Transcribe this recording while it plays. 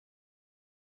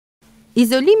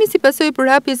Izolimi si pasojë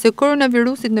përhapjes së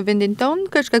koronavirusit në vendin tonë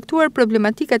ka shkaktuar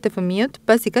problematika të fëmijët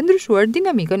pasi ka ndryshuar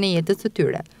dinamikën e jetës së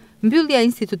tyre. Mbyllja e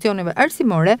institucioneve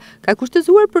arsimore ka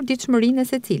kushtëzuar përditshmërinë e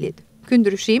secilit. Ky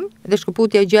ndryshim dhe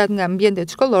shkëputja gjatë nga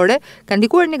ambientet shkollore ka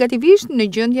ndikuar negativisht në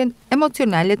gjendjen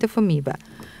emocionale të fëmijëve.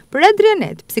 Për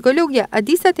Adrianet, psikologja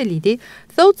Adi Sateliti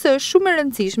thotë se është shumë e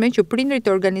rëndësishme që prindërit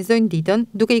të organizojnë ditën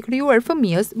duke i krijuar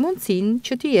fëmijës mundësinë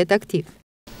që të jetë aktiv.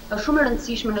 Është shumë e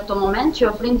rëndësishme në këtë moment që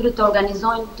prindërit të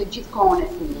organizojnë të gjithë kohën e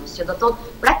fëmijës, që do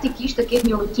thotë praktikisht të ketë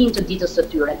një rutinë të ditës së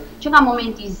tyre, që nga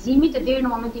momenti i zimit deri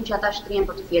në momentin që ata shtrihen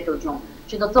për të fjetur gjumë,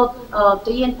 që do thotë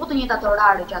të jenë po të njëjtat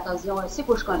orare që ata zgjohen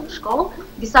sikur shkojnë në shkollë.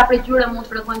 Disa prej tyre mund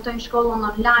të frekuentojnë shkollën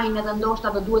online edhe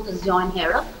ndoshta do duhet të zgjohen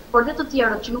herët, por dhe të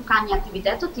tjerët që nuk kanë një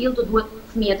aktivitet të tillë do duhet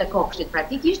fëmijët e kopshtit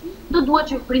praktikisht do duhet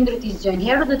që prindërit i zgjojnë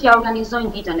herët dhe t'ia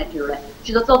organizojnë ditën e tyre,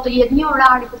 që do thotë të jetë një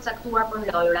orar i përcaktuar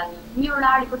për lojrat, një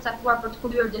orar i përcaktuar për të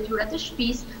kryer detyrat e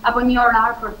shtëpisë apo një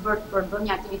orar për të bërë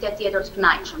një aktivitet tjetër të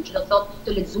kënaqshëm, që do thotë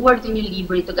të lexuarit të një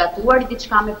libri, të gatuarit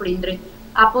diçka me prindrit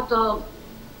apo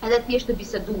edhe thjesht të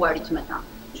biseduarit me ta.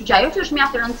 Kështu që ajo që është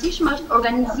mjaft e rëndësishme është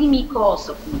organizimi i kohës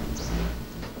së fëmijës.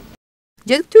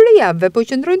 Gjatë këtyre javëve po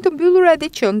qëndrojnë të mbyllura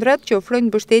edhe qendrat që ofrojnë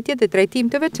mbështetje dhe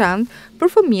trajtim të veçantë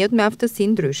për fëmijët me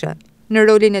aftësi ndryshe. Në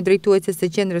rolin e drejtueses së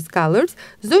qendrës Colors,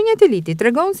 zonja Teliti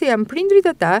tregon se janë prindrit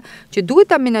ata që duhet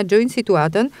ta menaxhojnë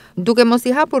situatën, duke mos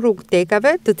i hapur rrugë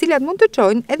tekave, të cilat mund të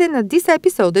çojnë edhe në disa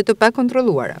episode të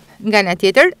pakontrolluara. Nga ana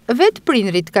tjetër, vetë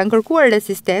prindrit kanë kërkuar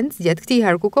asistencë gjatë këtij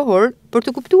harku kohor për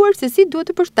të kuptuar se si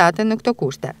duhet të përshtaten në këto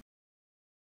kushte.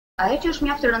 Ajo që është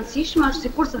mjaft e rëndësishme është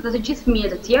sikurse të gjithë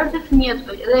fëmijët e tjerë dhe fëmijët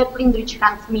dhe prindrit që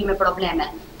kanë fëmijë me probleme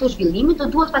të zhvillimit do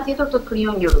duhet patjetër të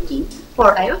krijojnë një rutinë.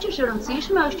 Por ajo që është e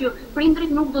rëndësishme është që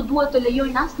prindrit nuk do duhet të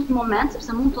lejojnë asnjë moment,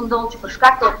 sepse mund të ndodhë që për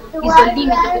shkak të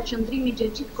izolimit dhe të qëndrimit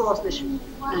gjatë gjithë kohës në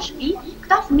shtëpi,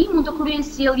 këta fëmijë mund të kryejnë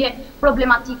sjellje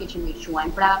problematike që ne i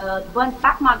quajmë, pra të bëhen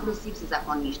pak më agresiv se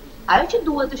zakonisht. Ajo që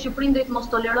duhet është që prindrit mos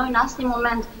tolerojnë asnjë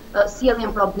moment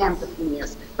sjelljen problem të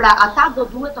fëmijës. Pra ata do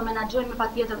duhet të menaxhojnë me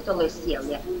patjetër këtë lloj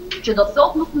sjellje, që do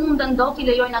thotë nuk munden dot i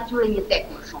lejojnë atyre një tek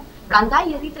më shumë. Prandaj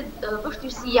i rritet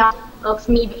vështirësia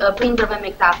prindërve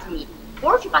me këta fëmijë.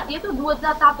 Por që patjetër duhet dhe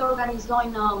ata të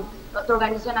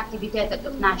organizojnë aktivitete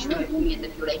të kënaqshme me fëmijët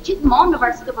e tyre, gjithmonë me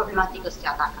varësi të problematikës që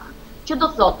ata kanë. Që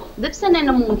do thotë, dhe pse ne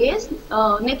në mungesë,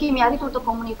 ne kemi arritur të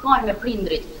komunikojmë me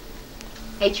prindrit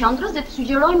e qendrës dhe të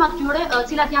sugjerojmë atyre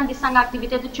cilat janë disa nga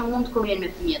aktivitetet që mund të kryejnë me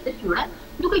fëmijët e tyre,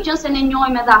 duke qenë se ne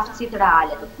njohim edhe aftësitë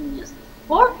reale të fëmijës.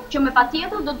 Por që me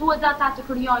patjetër do duhet dhe ata të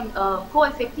krijojnë kohë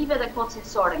efektive dhe kohë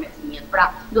cilësore me fëmijët. Pra,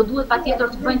 do duhet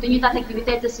patjetër të bëjnë të njëjtat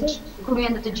aktivitete siç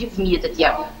kryejnë të gjithë fëmijët e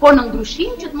tjerë, por në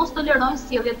ndryshim që të mos tolerojnë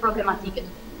sjelljet problematike të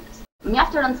fëmijës.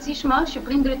 Mjaft e rëndësishme është që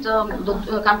prindrit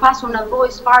kanë pasur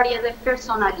nevojë sparje edhe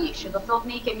personalisht, që do thotë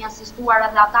ne i kemi asistuar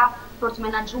edhe ata për të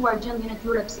menaxhuar gjendjen e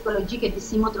tyre psikologjike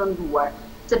disi më të rënduar.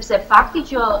 Sepse fakti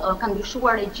që ka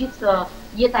ndryshuar e gjithë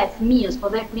jeta e fëmijës, po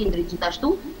dhe e prindrit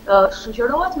gjithashtu,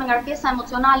 shoqërohet me ngarkesa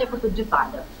emocionale për të dy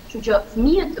palët. Kështu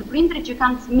që prindrit që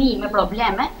kanë fëmijë me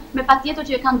probleme, me patjetër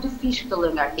që e kanë dy fish këtë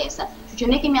lloj ngarkese. Kështu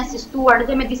që ne kemi asistuar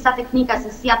edhe me disa teknika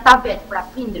se si ata vetë, pra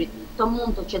prindrit, të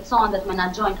mund të qetësohen dhe të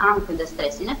menaxhojnë ankthën dhe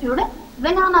stresin e tyre,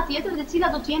 dhe nga ana tjetër dhe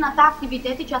cilat do të jenë ata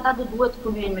aktiviteti që ata do duhet të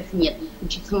kryejnë me fëmijët.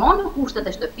 Gjithmonë në kushtet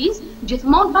e shtëpisë,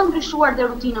 gjithmonë pa ndryshuar dhe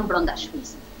rutinën brenda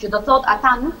shtëpisë. Që do thotë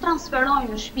ata nuk transferojnë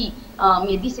në shtëpi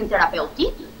mjedisin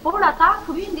terapeutik, por ata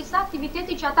kryejnë disa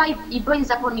aktivitete që ata i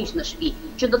bëjnë zakonisht në shtëpi.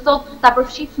 Që do thotë ta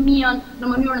përfshi fëmijën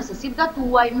në mënyrën se si të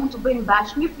gatuaj, mund të bëjnë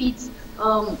bashkë një picë,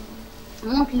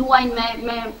 mund të luajnë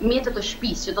me mjetet të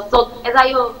shtëpisë, që do thotë edhe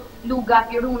ajo luga,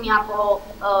 piruni apo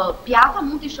pjata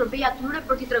mund t'i shërbejë atyre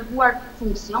për t'i treguar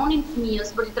funksionin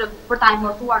fëmijës, për ta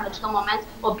emërtuar në çdo moment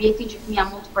objektin që fëmia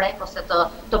mund të prek ose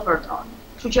të përdorë.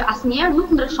 Kështu që asnjëherë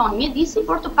nuk ndryshon mjedisi,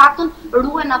 por të paktën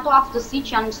ruhen ato aftësi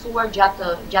që janë mësuar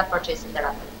gjatë procesit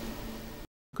terapeutik.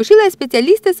 Këshilla e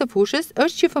specialistes së fushës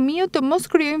është që fëmijët të mos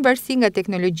krijojnë varësi nga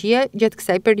teknologjia gjatë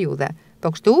kësaj periudhe. Po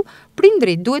kështu,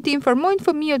 prindrit duhet të informojnë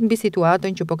fëmijët mbi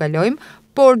situatën që po kalojmë,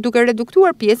 por duke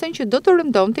reduktuar pjesën që do të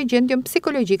rëndonte gjendjen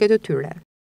psikologjike të tyre.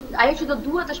 Ajo që do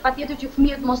duhet është patjetër që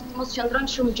fëmijët mos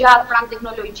qëndrojnë shumë gjatë pranë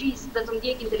teknologjisë dhe të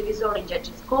ndjekin televizorin gjatë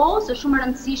gjithë kohës, është shumë e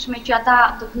rëndësishme që ata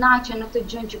të kënaqen në këtë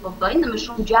gjë që po bëjnë, dhe me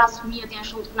shumë gjas fëmijët janë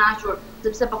shumë të kënaqur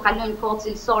sepse po kalojnë kohë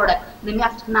cilësore dhe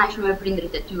mjaft të kënaqshme me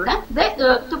prindrit e tyre dhe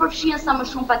të përfshihen sa më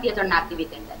shumë patjetër në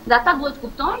aktivitete. Dhe ata duhet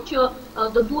kuptojnë që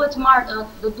do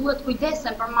duhet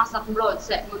kujdesen për masat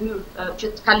mbrojtëse në mënyrë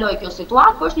që të kalojë kjo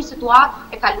situatë, por është një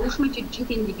situatë e kalueshme që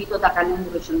gjithë individët ta kalojnë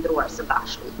duke qëndruar së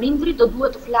bashku. Prindrit do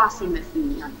duhet të flasin me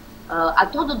fëmijën.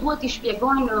 Ato do duhet t'i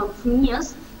shpjegojnë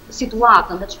fëmijës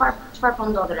situatën dhe çfarë po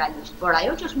ndodh realisht. Por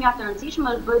ajo që është mjaft e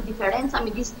rëndësishme është bërë diferenca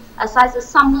midis asaj se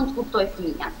sa mund të kuptoj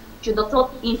fëmia, që do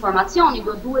thotë informacioni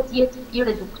duhet jetë i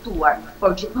reduktuar,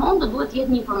 por gjithmonë duhet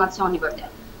jetë një informacion i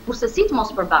vërtetë. Kurse si të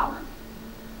mos përballen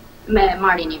me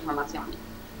marrjen e informacionit.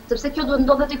 Sepse kjo duhet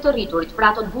ndodhet tek të rriturit, pra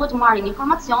ato duhet marrin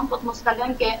informacion, po të mos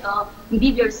kalojmë ke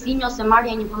mbi vlerësimi ose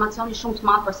marrja e një informacioni shumë të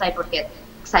madh për sa i përket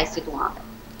kësaj situate.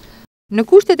 Në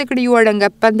kushtet e krijuara nga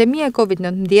pandemia e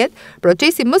COVID-19,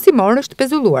 procesi mësimor është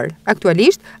pezulluar.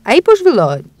 Aktualisht, ai po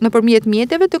zhvillohet nëpërmjet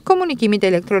mjeteve të komunikimit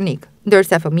elektronik,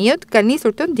 ndërsa fëmijët kanë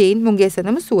nisur të ndjejnë mungesën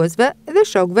e mësuesve dhe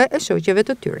shokëve e shoqeve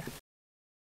të tyre.